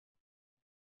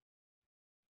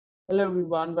Hello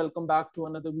everyone, welcome back to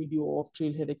another video of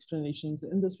Trailhead Explanations.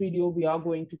 In this video, we are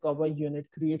going to cover unit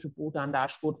Create Report and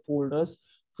Dashboard folders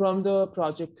from the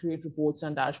project Create Reports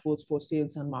and Dashboards for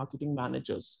Sales and Marketing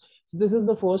Managers. So this is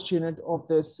the first unit of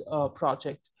this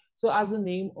project. So as the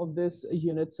name of this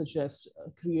unit suggests,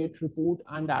 Create Report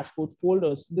and Dashboard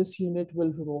folders, this unit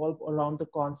will revolve around the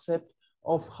concept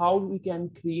of how we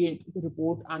can create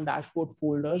report and dashboard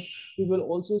folders. We will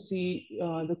also see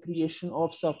the creation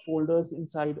of subfolders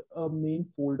inside a main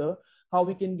folder, how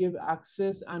we can give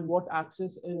access and what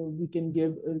access we can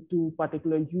give to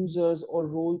particular users or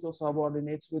roles or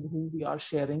subordinates with whom we are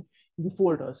sharing the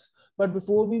folders. But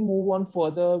before we move on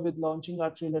further with launching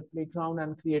our Trailhead Playground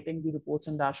and creating the reports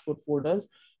and dashboard folders,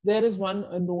 there is one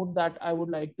note that I would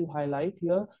like to highlight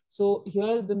here. So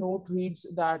here the note reads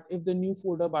that if the new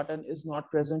folder button is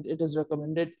not present, it is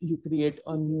recommended you create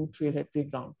a new Trailhead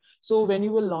Playground. So when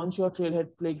you will launch your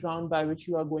Trailhead Playground by which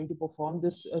you are going to perform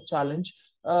this challenge,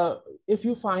 if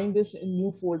you find this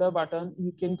new folder button,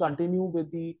 you can continue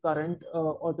with the current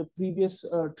or the previous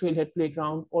Trailhead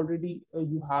Playground already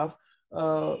you have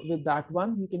with that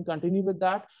one. You can continue with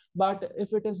that. But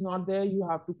if it is not there, you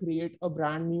have to create a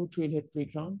brand new Trailhead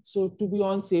Playground. So to be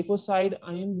on safer side,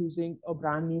 I am using a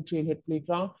brand new Trailhead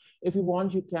Playground. If you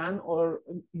want, you can, or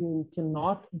you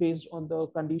cannot based on the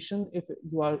condition if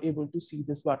you are able to see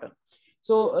this button.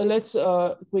 So let's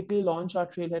quickly launch our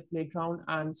Trailhead Playground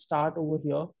and start over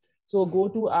here. So go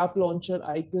to App Launcher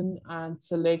icon and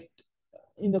select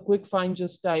in the quick find,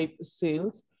 just type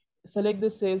sales. Select the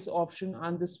sales option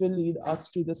and this will lead us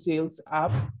to the sales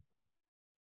app.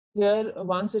 Here,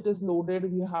 once it is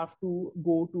loaded, we have to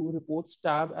go to reports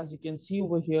tab. As you can see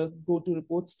over here, go to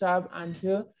reports tab, and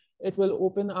here it will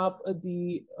open up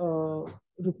the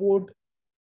report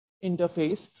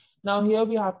interface. Now here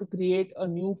we have to create a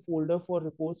new folder for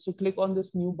reports. So click on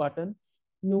this new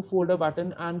folder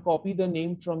button, and copy the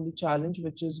name from the challenge,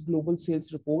 which is Global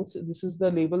Sales Reports. This is the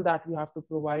label that we have to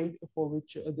provide for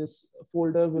which this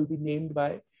folder will be named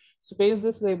by. So paste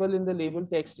this label in the label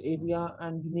text area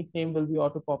and unique name will be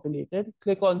auto-populated.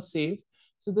 Click on save.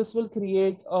 So this will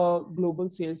create a Global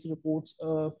Sales Reports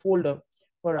folder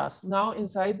for us. Now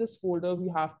inside this folder,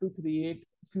 we have to create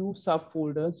few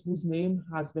subfolders whose name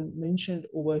has been mentioned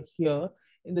over here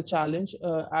in the challenge.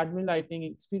 Admin Lightning,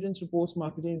 experience reports,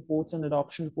 marketing reports, and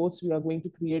adoption reports. We are going to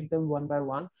create them one by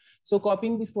one. So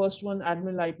copying the first one,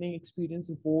 Admin Lightning experience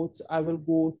reports, I will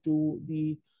go to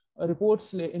the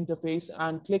reports interface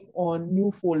and click on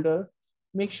new folder.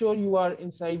 Make sure you are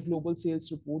inside global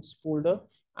sales reports folder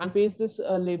and paste this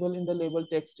label in the label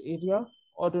text area.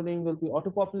 Auto name will be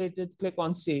auto-populated. Click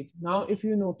on save. Now, if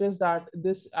you notice that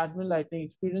this Admin Lightning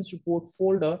experience report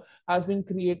folder has been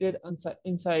created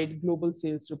inside global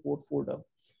sales report folder.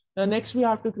 Now, next we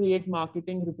have to create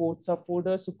marketing report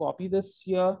subfolder. So copy this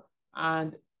here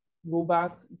and go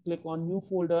back, click on new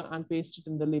folder and paste it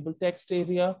in the label text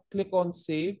area. Click on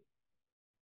save.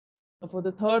 Now for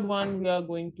the third one, we are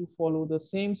going to follow the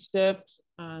same steps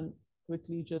and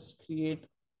quickly just create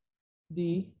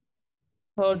the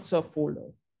third subfolder.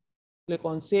 Click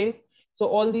on save. So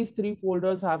all these three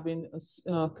folders have been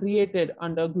created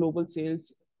under global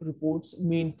sales reports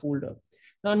main folder.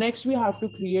 Now next we have to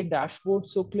create dashboard.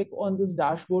 So click on this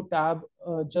dashboard tab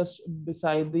just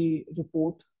beside the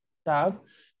report tab.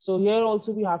 So here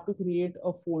also we have to create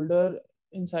a folder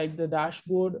inside the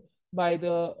dashboard by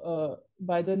the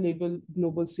label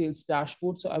global sales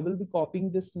dashboard. So I will be copying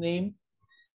this name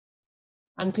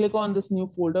and click on this new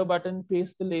folder button,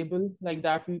 paste the label like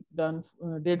that we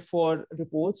did for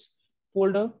reports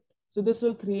folder. So this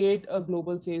will create a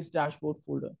global sales dashboard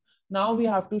folder. Now we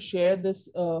have to share this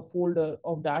folder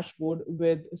of dashboard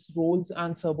with roles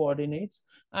and subordinates.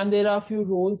 And there are a few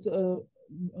roles to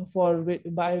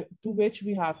which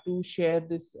we have to share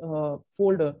this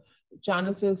folder: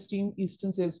 channel sales team,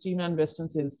 eastern sales team, and western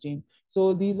sales team.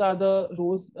 So these are the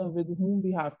rows with whom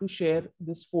we have to share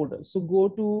this folder. So go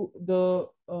to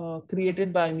the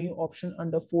created by me option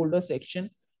under folder section,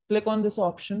 click on this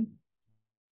option,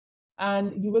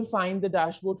 and you will find the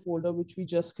dashboard folder which we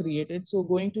just created. So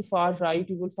going to far right,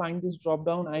 you will find this drop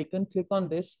down icon. Click on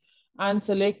this and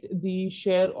select the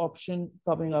share option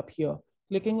coming up here.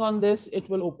 Clicking on this, it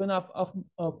will open up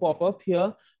a pop-up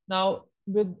here. Now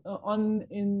with on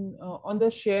the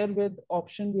share with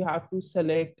option, we have to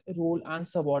select role and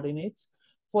subordinates.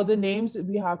 For the names,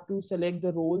 we have to select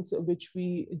the roles which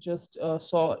we just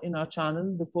saw in our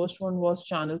channel. The first one was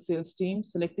channel sales team.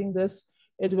 Selecting this,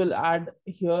 it will add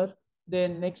here.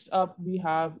 Then next up, we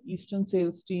have eastern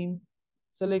sales team.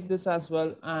 Select this as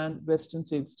well, and western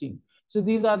sales team. So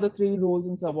these are the three roles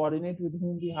and subordinate with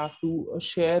whom we have to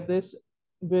share this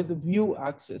with view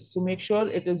access. So make sure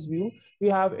it is view. We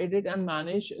have edit and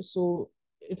manage, so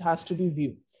it has to be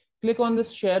view. Click on this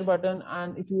share button,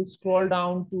 and if you scroll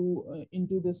down to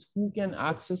into this who can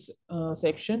access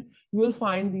section, you will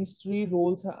find these three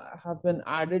roles have been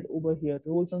added over here.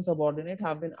 Roles and subordinate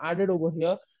have been added over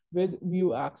here with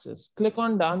view access. Click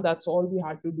on done. That's all we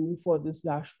had to do for this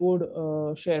dashboard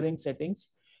sharing settings.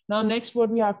 Now, next, what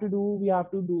we have to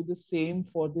do the same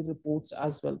for the reports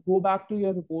as well. Go back to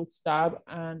your reports tab,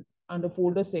 and under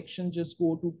folder section, just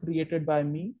go to created by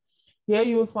me. Here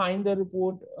you will find the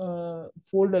report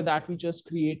folder that we just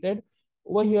created.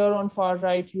 Over here on far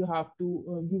right, you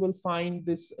will find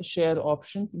this share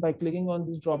option by clicking on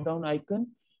this drop down icon.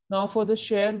 Now for the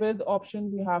share with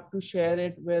option, we have to share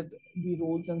it with the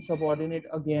roles and subordinate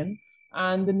again.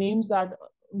 And the names that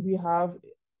we have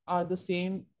are the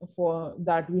same for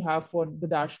that we have for the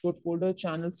dashboard folder: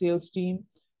 channel sales team,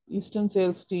 Eastern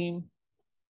sales team,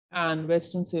 and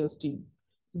Western sales team.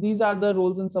 These are the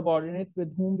roles and subordinate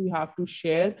with whom we have to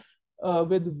share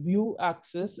with view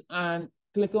access, and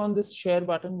click on this share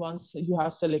button once you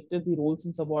have selected the roles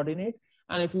and subordinate.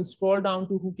 And if you scroll down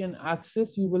to who can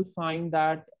access, you will find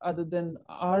that other than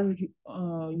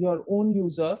your own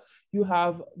user, you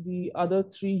have the other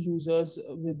three users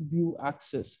with view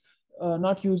access.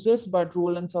 Not users, but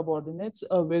role and subordinates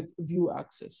with view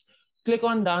access. Click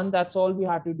on done. That's all we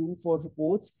had to do for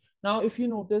reports. Now, if you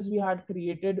notice, we had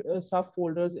created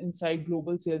subfolders inside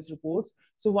global sales reports.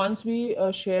 So once we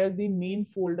share the main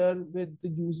folder with the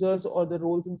users or the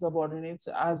roles and subordinates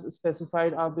as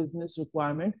specified our business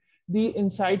requirement, the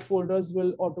inside folders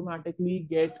will automatically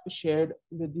get shared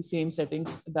with the same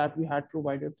settings that we had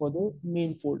provided for the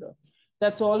main folder.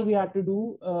 That's all we had to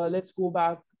do. Let's go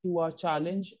back to our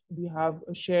challenge. We have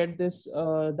shared this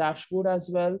dashboard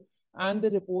as well, and the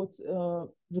reports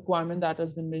requirement that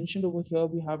has been mentioned over here,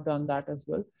 we have done that as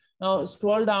well. Now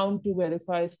scroll down to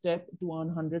verify step to earn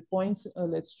 100 points.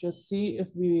 Let's just see if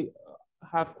we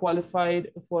have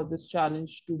qualified for this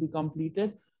challenge to be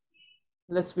completed.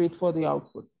 Let's wait for the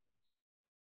output.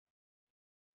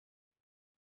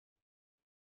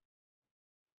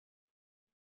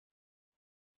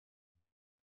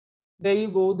 There you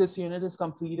go. This unit is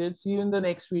completed. See you in the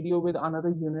next video with another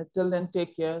unit. Till then,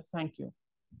 take care. Thank you.